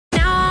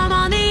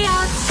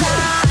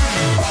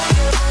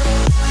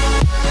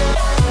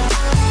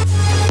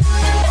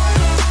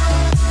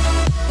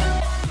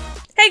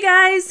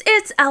guys,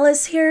 it's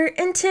Alice here,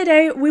 and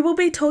today we will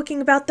be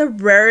talking about the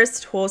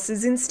rarest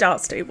horses in Star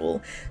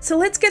Stable. So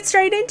let's get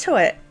straight into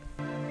it.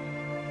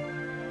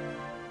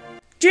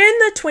 June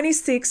the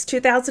 26th,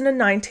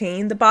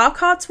 2019, the bar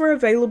carts were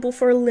available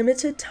for a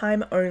limited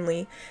time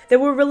only. They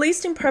were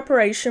released in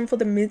preparation for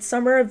the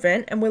Midsummer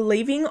event and were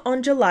leaving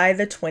on July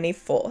the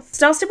 24th.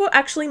 Star Stable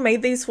actually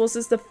made these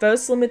horses the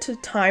first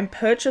limited time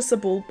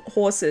purchasable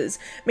horses,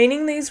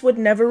 meaning these would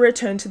never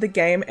return to the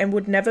game and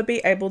would never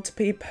be able to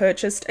be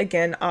purchased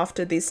again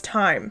after this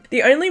time.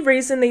 The only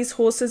reason these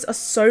horses are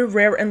so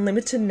rare and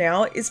limited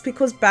now is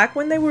because back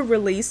when they were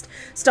released,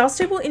 Star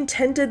Stable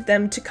intended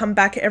them to come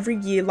back every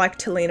year like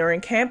Talina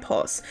and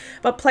Campos,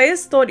 but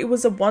players thought it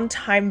was a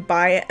one-time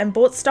buy and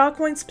bought star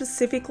coins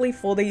specifically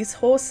for these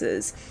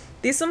horses.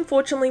 This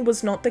unfortunately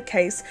was not the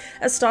case,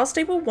 as Star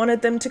Stable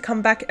wanted them to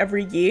come back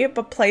every year,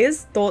 but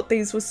players thought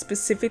these were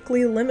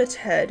specifically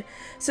limited.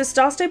 So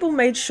Star Stable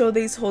made sure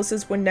these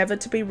horses were never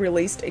to be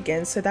released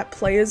again so that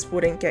players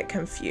wouldn't get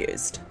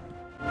confused.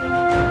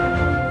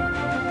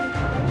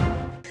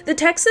 The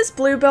Texas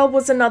Bluebell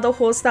was another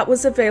horse that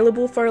was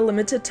available for a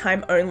limited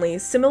time only,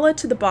 similar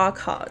to the bar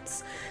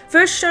carts.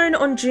 First shown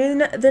on June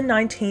the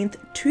 19th,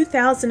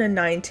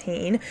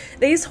 2019,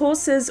 these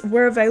horses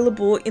were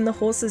available in the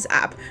Horses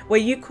app, where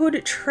you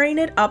could train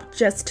it up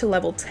just to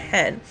level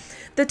 10.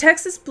 The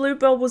Texas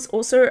Bluebell was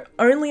also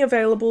only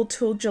available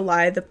till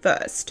July the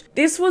 1st.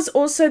 This was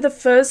also the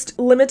first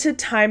limited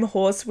time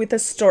horse with a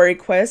story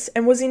quest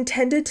and was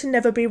intended to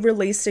never be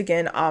released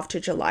again after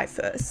July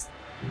 1st.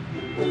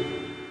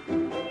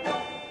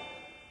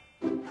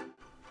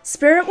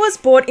 Spirit was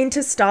brought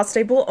into Star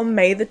Stable on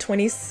May the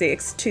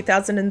 26th,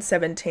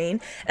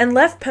 2017 and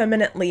left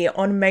permanently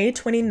on May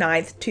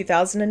 29th,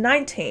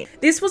 2019.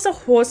 This was a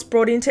horse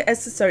brought into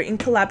SSO in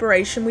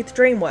collaboration with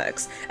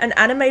DreamWorks, an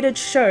animated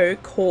show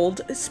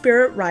called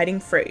Spirit Riding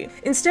Free.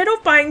 Instead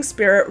of buying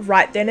Spirit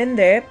right then and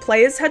there,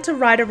 players had to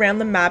ride around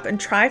the map and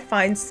try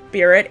find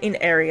Spirit in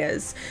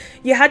areas.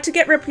 You had to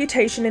get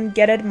reputation and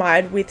get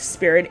admired with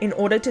Spirit in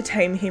order to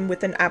tame him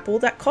with an apple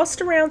that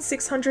cost around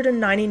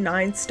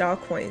 699 star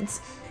coins.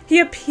 He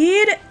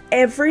appeared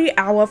every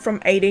hour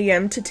from 8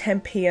 AM to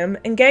 10 PM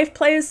and gave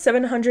players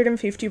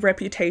 750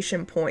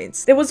 reputation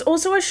points. There was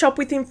also a shop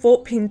within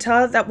Fort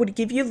Pinta that would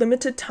give you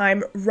limited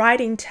time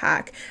riding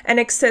tack and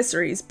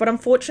accessories, but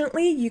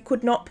unfortunately you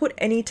could not put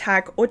any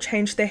tack or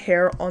change the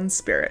hair on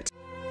Spirit.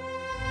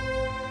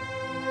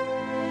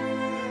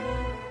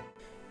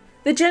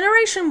 The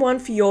Generation 1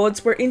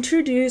 Fjords were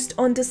introduced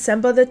on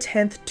December the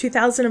 10th,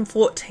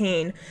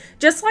 2014.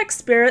 Just like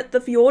Spirit, the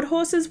Fjord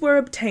horses were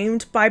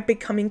obtained by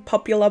becoming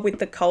popular with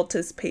the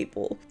cultist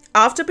people.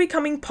 After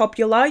becoming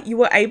popular, you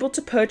were able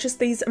to purchase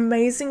these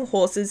amazing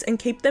horses and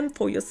keep them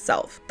for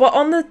yourself. But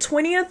on the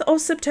 20th of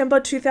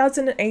September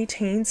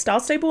 2018, Star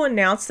Stable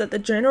announced that the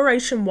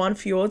Generation 1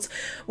 Fjords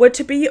were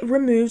to be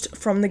removed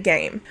from the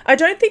game. I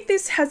don't think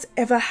this has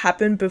ever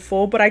happened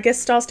before, but I guess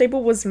Star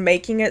Stable was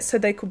making it so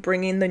they could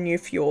bring in the new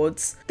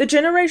Fjords. The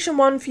Generation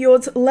 1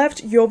 Fjords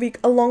left Jorvik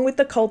along with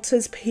the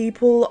cultist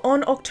people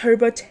on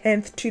October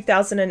 10th,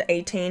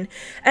 2018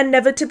 and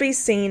never to be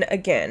seen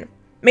again,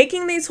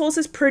 making these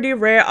horses pretty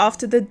rare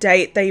after the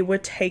date they were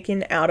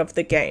taken out of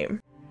the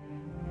game.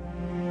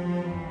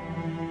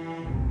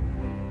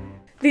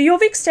 The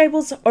Jorvik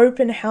Stable's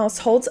open house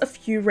holds a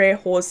few rare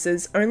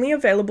horses only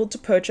available to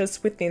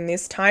purchase within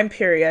this time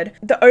period.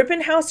 The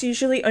open house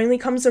usually only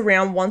comes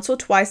around once or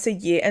twice a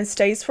year and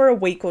stays for a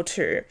week or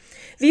two.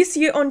 This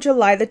year on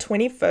July the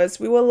 21st,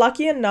 we were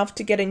lucky enough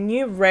to get a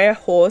new rare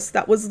horse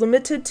that was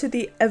limited to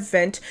the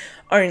event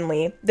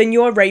only, the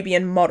New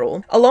Arabian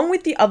model, along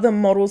with the other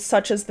models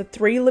such as the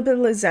 3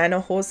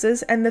 Liberalizana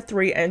horses and the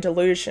 3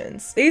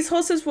 Andalusians. These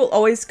horses will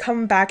always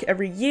come back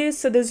every year,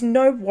 so there's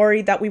no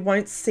worry that we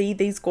won't see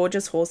these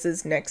gorgeous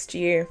horses next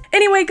year.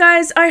 Anyway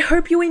guys, I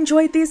hope you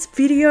enjoyed this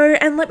video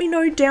and let me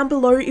know down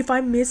below if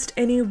I missed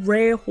any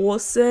rare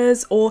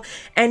horses or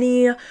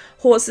any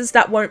horses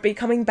that won't be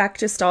coming back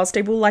to Star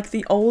Stable like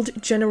the old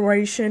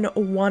Generation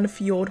 1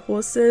 Fjord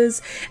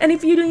horses. And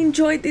if you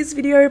enjoyed this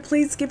video,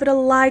 please give it a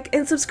like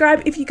and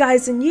subscribe if you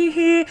guys are new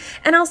here,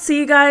 and I'll see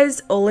you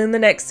guys all in the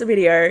next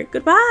video.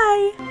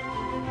 Goodbye!